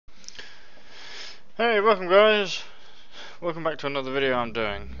Hey, welcome guys! Welcome back to another video I'm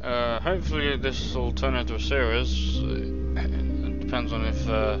doing. Hopefully this will turn into a series. It depends on if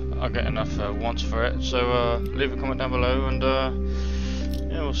I get enough wants for it. So leave a comment down below and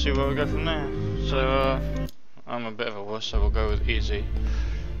yeah, we'll see where we go from there. So I'm a bit of a wuss, so we'll go with easy.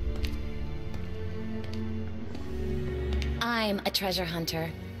 I'm a treasure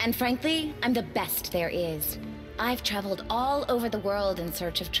hunter, and frankly, I'm the best there is. I've traveled all over the world in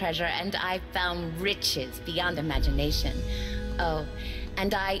search of treasure, and I've found riches beyond imagination. Oh,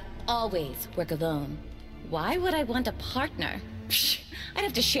 and I always work alone. Why would I want a partner? Psh, I'd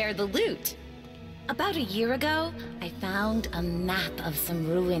have to share the loot. About a year ago, I found a map of some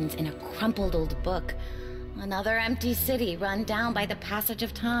ruins in a crumpled old book. Another empty city run down by the passage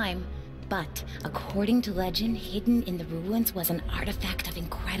of time. But, according to legend, hidden in the ruins was an artifact of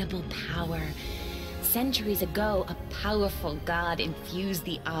incredible power. Centuries ago, a powerful god infused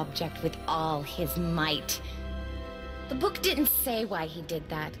the object with all his might. The book didn't say why he did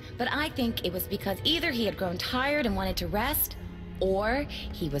that, but I think it was because either he had grown tired and wanted to rest, or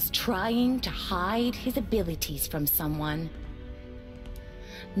he was trying to hide his abilities from someone.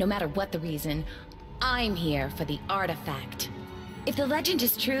 No matter what the reason, I'm here for the artifact. If the legend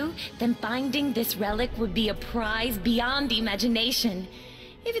is true, then finding this relic would be a prize beyond imagination.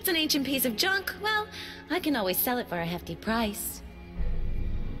 If it's an ancient piece of junk, well, I can always sell it for a hefty price.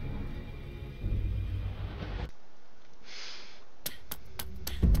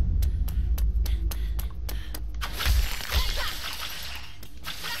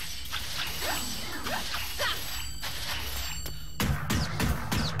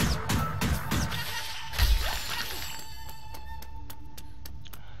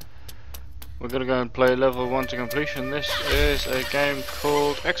 We're gonna go and play level 1 to completion. This is a game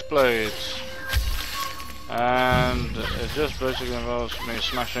called X-Blades, and it just basically involves me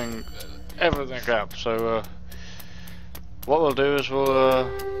smashing everything up. So what we'll do is we'll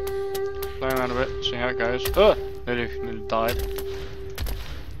play around a bit, see how it goes. Nearly died.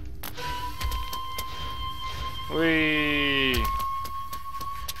 Whee!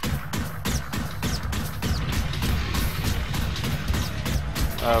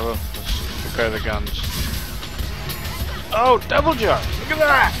 Oh well. Go the guns. Oh, double jump! Look at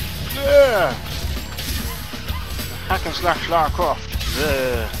that! Yeah. Hack and slash Lara Croft.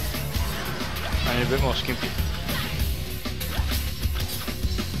 Yeah. I need a bit more skimpy.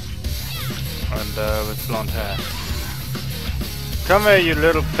 And with blonde hair. Come here, you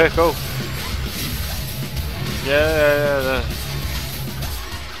little pickle. Yeah.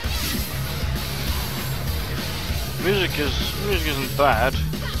 Music isn't bad.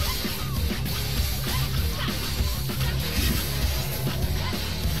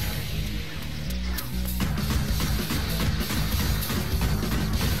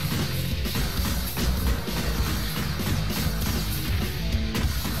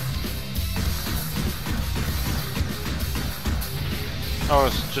 Oh,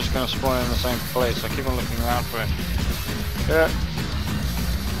 it's just going to spawn in the same place. I keep on looking around for it. Yeah.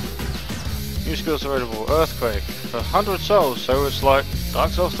 New skills available. Earthquake. 100 souls, so it's like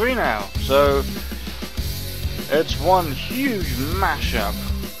Dark Souls 3 now. So, it's one huge mashup.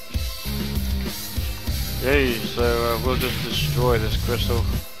 Yay, so we'll just destroy this crystal.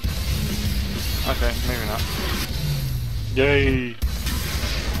 Okay, maybe not. Yay.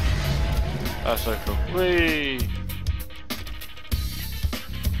 That's so cool. Whee!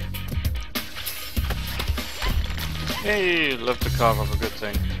 Hey, love to carve up a good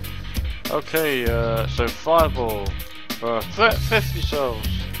thing. Okay, so fireball for 50 souls.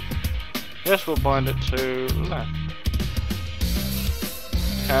 Yes, we'll bind it to left.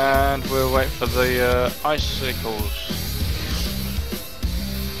 And we'll wait for the icicles.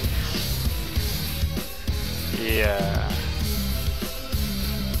 Yeah.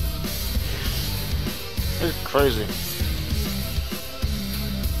 It's crazy.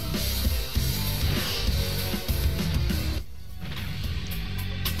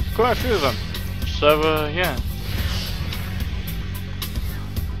 Quite a few of them. So yeah.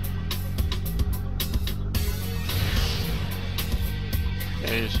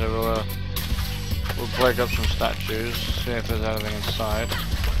 Okay, so we'll break up some statues, see if there's anything inside.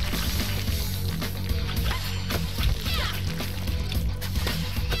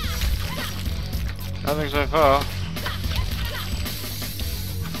 Nothing so far.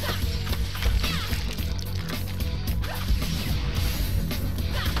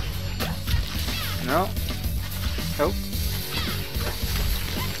 No. Nope.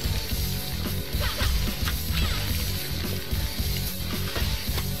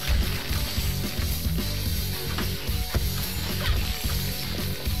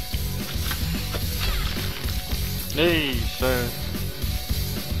 Hey, so...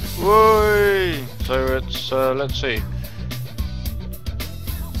 Whoa! So it's, let's see.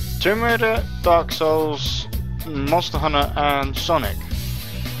 Tomb Raider, Dark Souls, Monster Hunter and Sonic.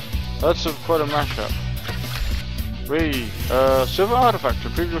 That's quite a mashup. Silver Artifact,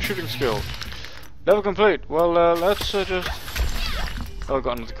 improve your shooting skill. Level complete. Well, let's just... Oh, I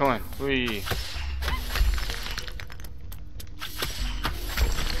got another coin.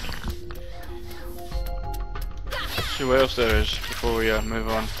 See what else there is before we move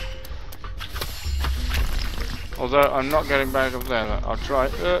on. Although I'm not getting back up there. I'll try.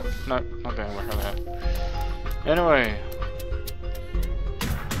 No, not getting back up there. Anyway.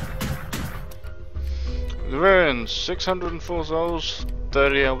 The ruins, 604 souls,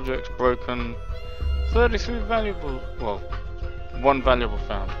 30 objects broken, 33 valuable, well, 1 valuable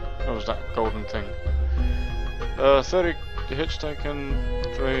found. That was that golden thing. 30 hits taken,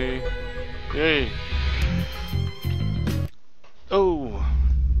 3, yay! Oh!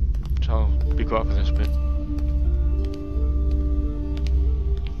 So I'll be quiet for this bit.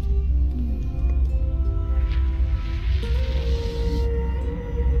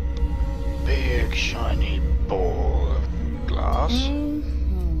 Big shiny ball of glass.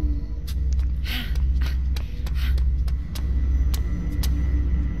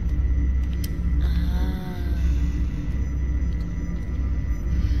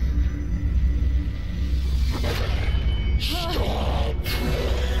 Stop!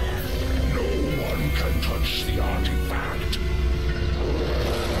 No one can touch the artifact.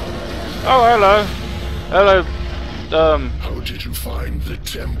 Oh, hello. Hello. How did you find the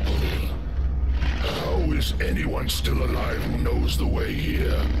temple? How is anyone still alive who knows the way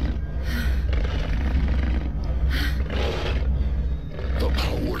here? The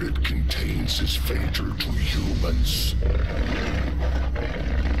power it contains is fatal to humans.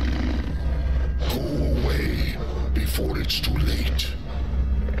 Go away before it's too late.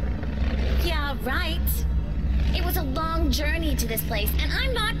 Yeah, right. It was a long journey to this place, and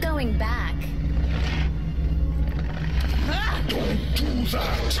I'm not going back. Don't do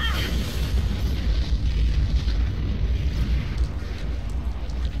that!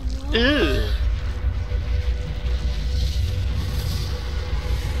 Ew.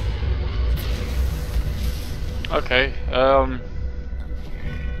 Okay,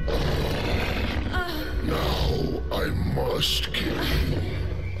 Now I must kill you.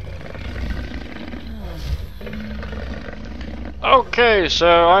 Okay,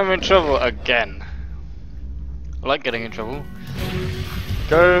 so I'm in trouble again. I like getting in trouble.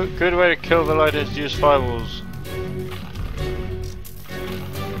 Good way to kill the light is to use fireballs.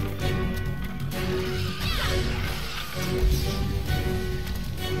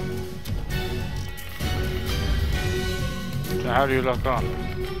 So how do you lock on?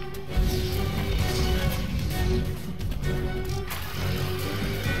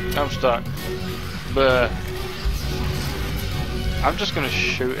 I'm stuck. Bleh. I'm just gonna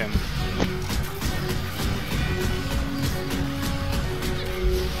shoot him.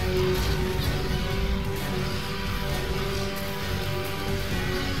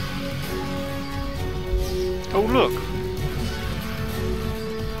 Oh look!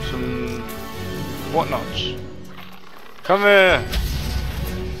 Some whatnots. Come here!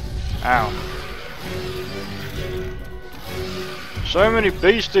 Ow. So many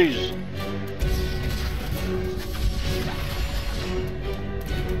beasties!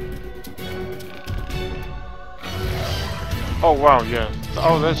 Oh wow, yeah.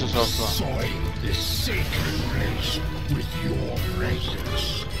 Oh, there's a soft one. Soil this sacred place with your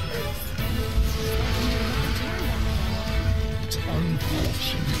presence. It's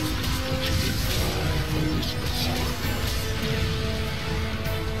unfortunate that you didn't die for this mission.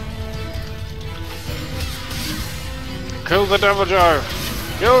 Kill the Devil Joe!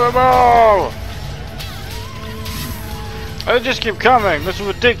 Kill them all! They just keep coming. This is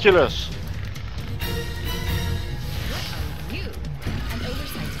ridiculous. You, an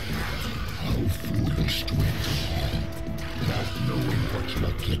oversight. How foolish to enter without knowing what you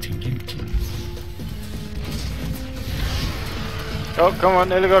are getting into. Oh, come on,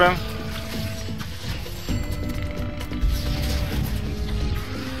 nearly got him.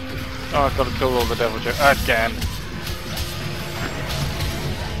 Oh, I've got to kill all the Devil Joe again.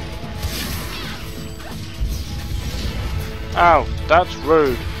 Ow, that's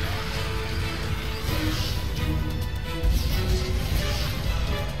rude.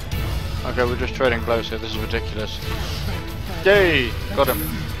 Okay, we're just trading blows here. This is ridiculous. Yay! Got him.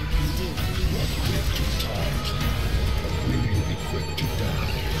 Will you be quick to die?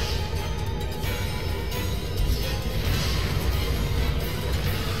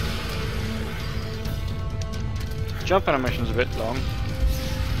 jump animation's a bit long.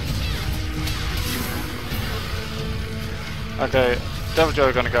 Okay, Devil Joe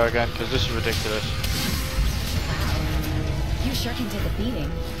are gonna go again because this is ridiculous. You sure can take a beating.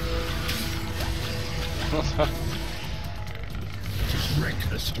 It's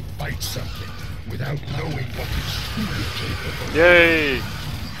reckless to fight something without knowing what it's truly capable of. Yay! You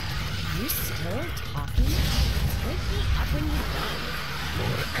still talking? Wake me up when you're done.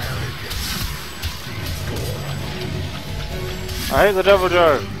 Your arrogance. I hate the Devil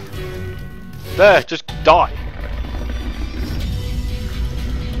Joe. There, just die.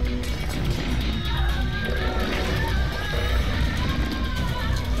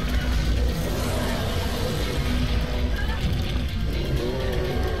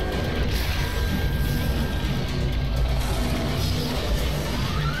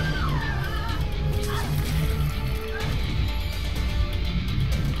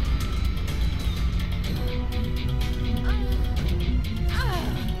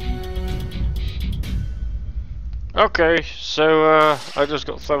 Okay, so I just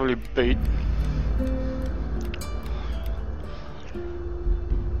got thoroughly beat.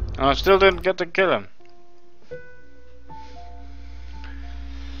 And I still didn't get to kill him.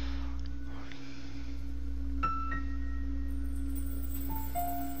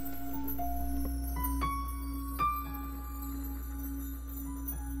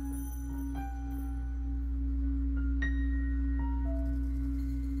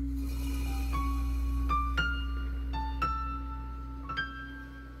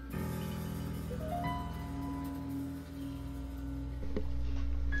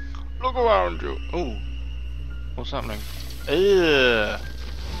 Look around you. Ooh. What's happening? Ugh.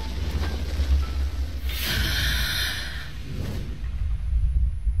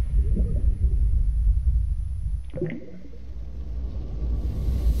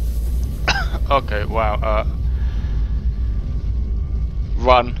 Okay, wow.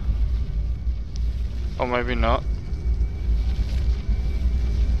 Run. Or maybe not.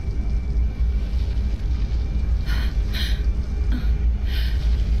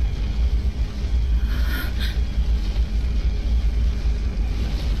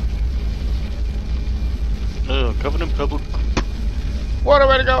 Covered in purple. What a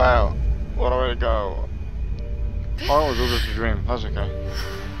way to go out! What a way to go! Oh, it was all just a dream. That's okay.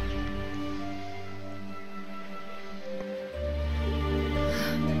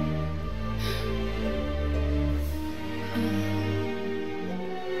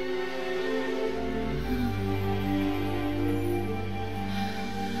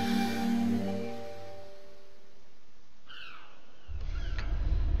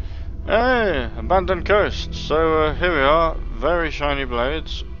 Hey, abandoned coast. So here we are. Very shiny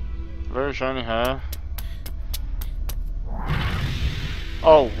blades, very shiny hair.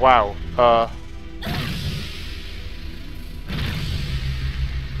 Oh wow.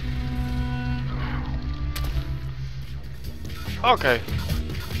 Okay.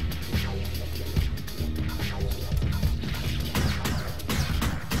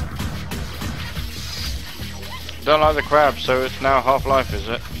 Don't like the crabs, so it's now Half-Life, is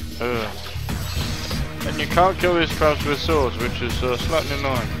it? Ugh. And you can't kill these crabs with swords, which is slightly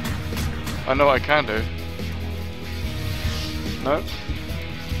annoying. I know what I can do. Nope.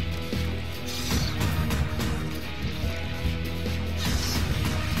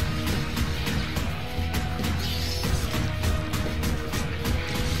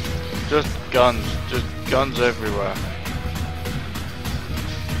 Just guns everywhere.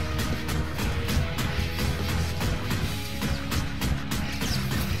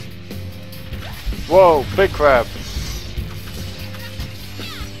 Whoa, big crab.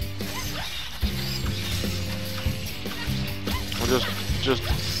 We'll just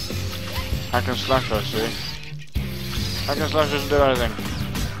hack and slash, I see. Hack and slash doesn't do anything.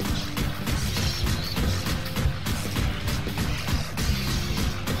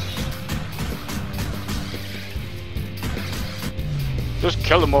 Just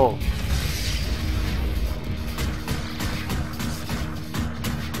kill them all.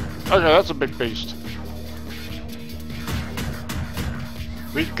 Okay, that's a big beast.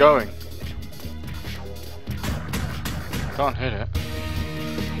 Keep going. Can't hit it.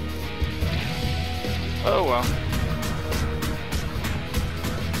 Oh well.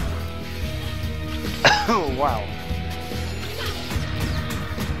 Oh wow.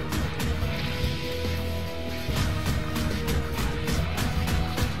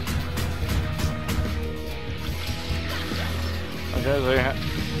 Okay, so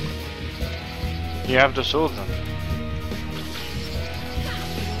you have to sword them.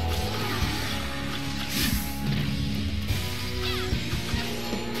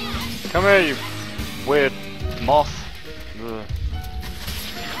 Come here, you weird moth. Ugh.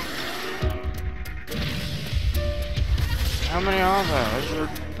 How many are there?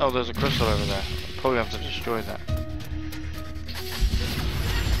 Oh, there's a crystal over there. Probably have to destroy that.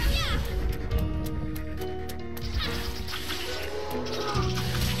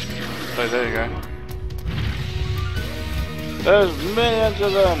 So there you go. There's millions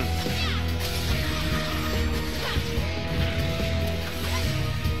of them!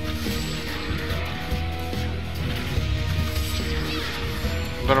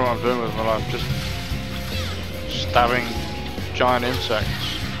 I don't know what I'm doing with my life, just stabbing giant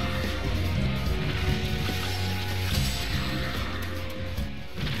insects.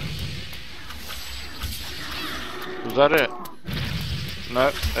 Was that it? No,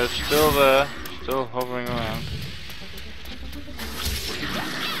 it's still there, still hovering around.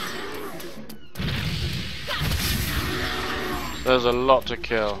 There's a lot to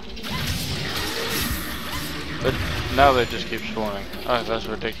kill. But now they just keep spawning. Oh, that's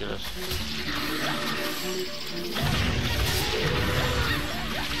ridiculous.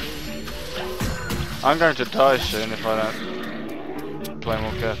 I'm going to die soon if I don't play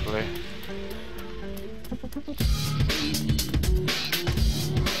more carefully.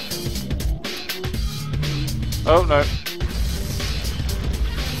 Oh no.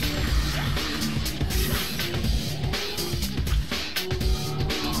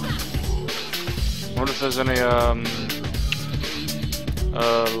 I wonder if there's any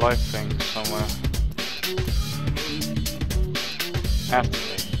life things somewhere after me.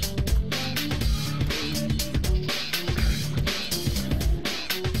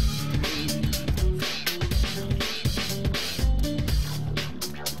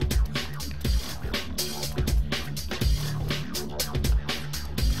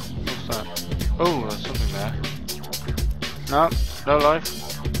 What's that? Oh, there's something there. No, no life.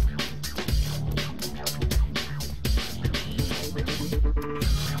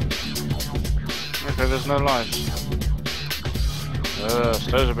 Okay, there's no lives.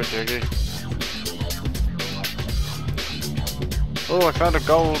 Stairs a bit jiggy. Oh, I found a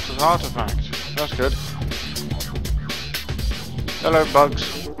gold artifact. That's good. Hello, bugs.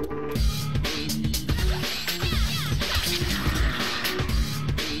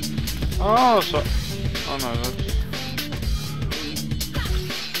 Oh, so... Oh no, that's...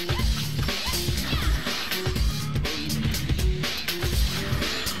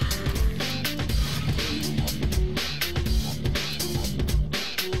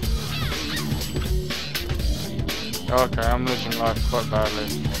 Okay, I'm losing life quite badly.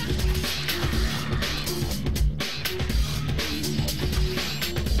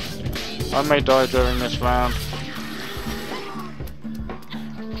 I may die during this round.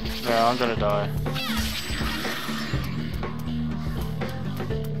 Yeah, I'm gonna die.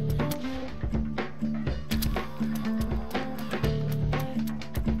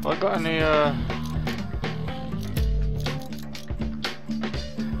 Have I got any,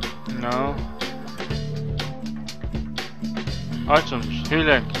 No. Items,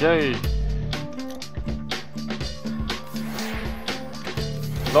 healing, yay!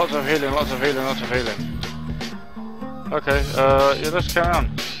 Lots of healing, lots of healing, lots of healing. Okay, yeah, let's carry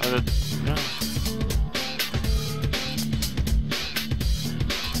on. Yeah.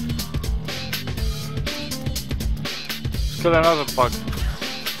 Let's kill another bug.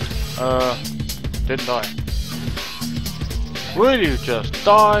 Didn't die. Will you just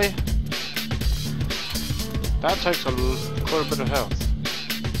die? That takes quite a bit of health.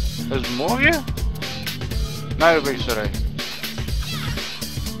 There's more here? No, big city.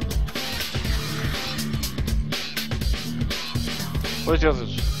 Where's the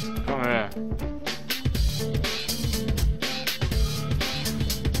others? Come here.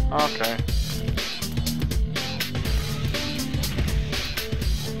 Okay.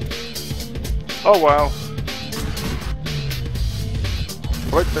 Oh wow.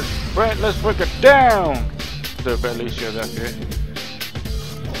 Let's break it down! Do a bit of easier that here.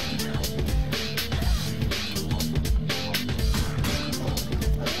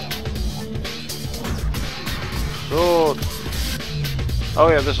 Sword! Oh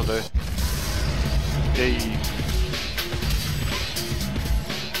yeah, this'll do. Yay.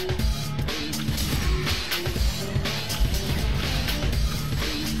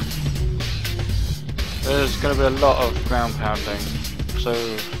 There's gonna be a lot of ground pounding, so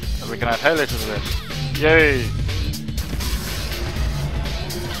we can add Halo to this. Yay!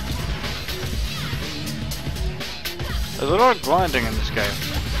 There's a lot of grinding in this game.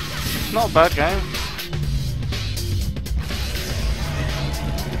 It's not a bad game.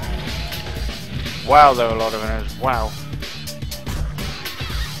 Wow, there are a lot of enemies. Wow.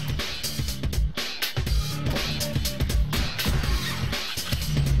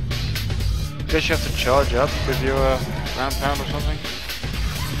 Guess you have to charge up with your ground pound or something.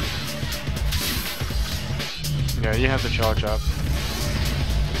 Yeah, you have to charge up.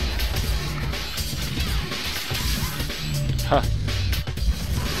 Huh.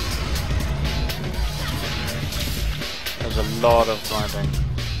 There's a lot of grinding.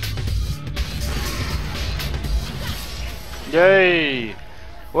 Yay!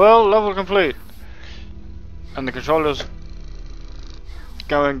 Well, level complete. And the controller's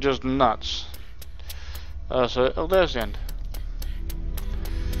going just nuts. Oh, there's the end.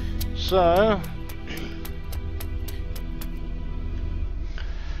 So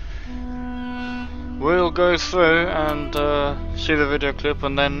we'll go through and see the video clip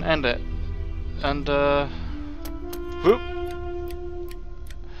and then end it. And whoop!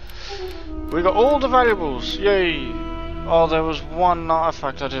 We got all the valuables! Yay! Oh, there was one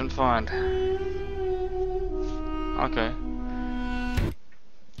artifact I didn't find. Okay.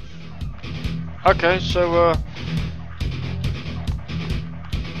 Okay, so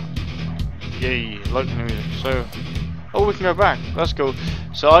yay, like the music. So, oh, we can go back. That's cool.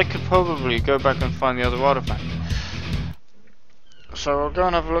 So I could probably go back and find the other artifact. So I'll go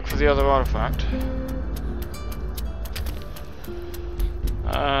and have a look for the other artifact.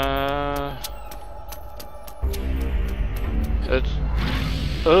 It's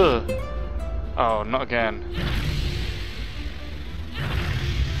oh, not again.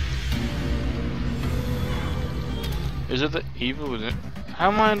 Is it the evil? Is it?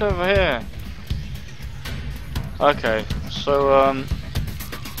 How am I over here? Okay, so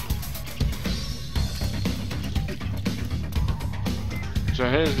so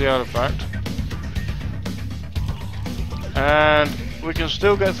here's the artifact, and we can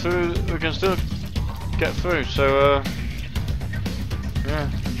still get through. We can still get through. So yeah,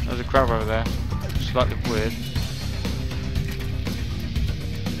 there's a crab over there. Slightly weird.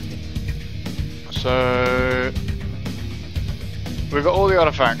 So we've got all the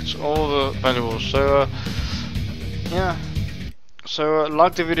artifacts, all the valuables. So yeah. So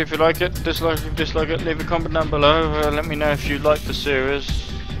like the video if you like it, dislike if you dislike it, leave a comment down below. Let me know if you like the series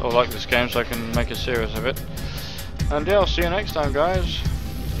or like this game, so I can make a series of it. And yeah, I'll see you next time, guys.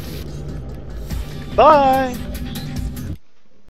 Bye.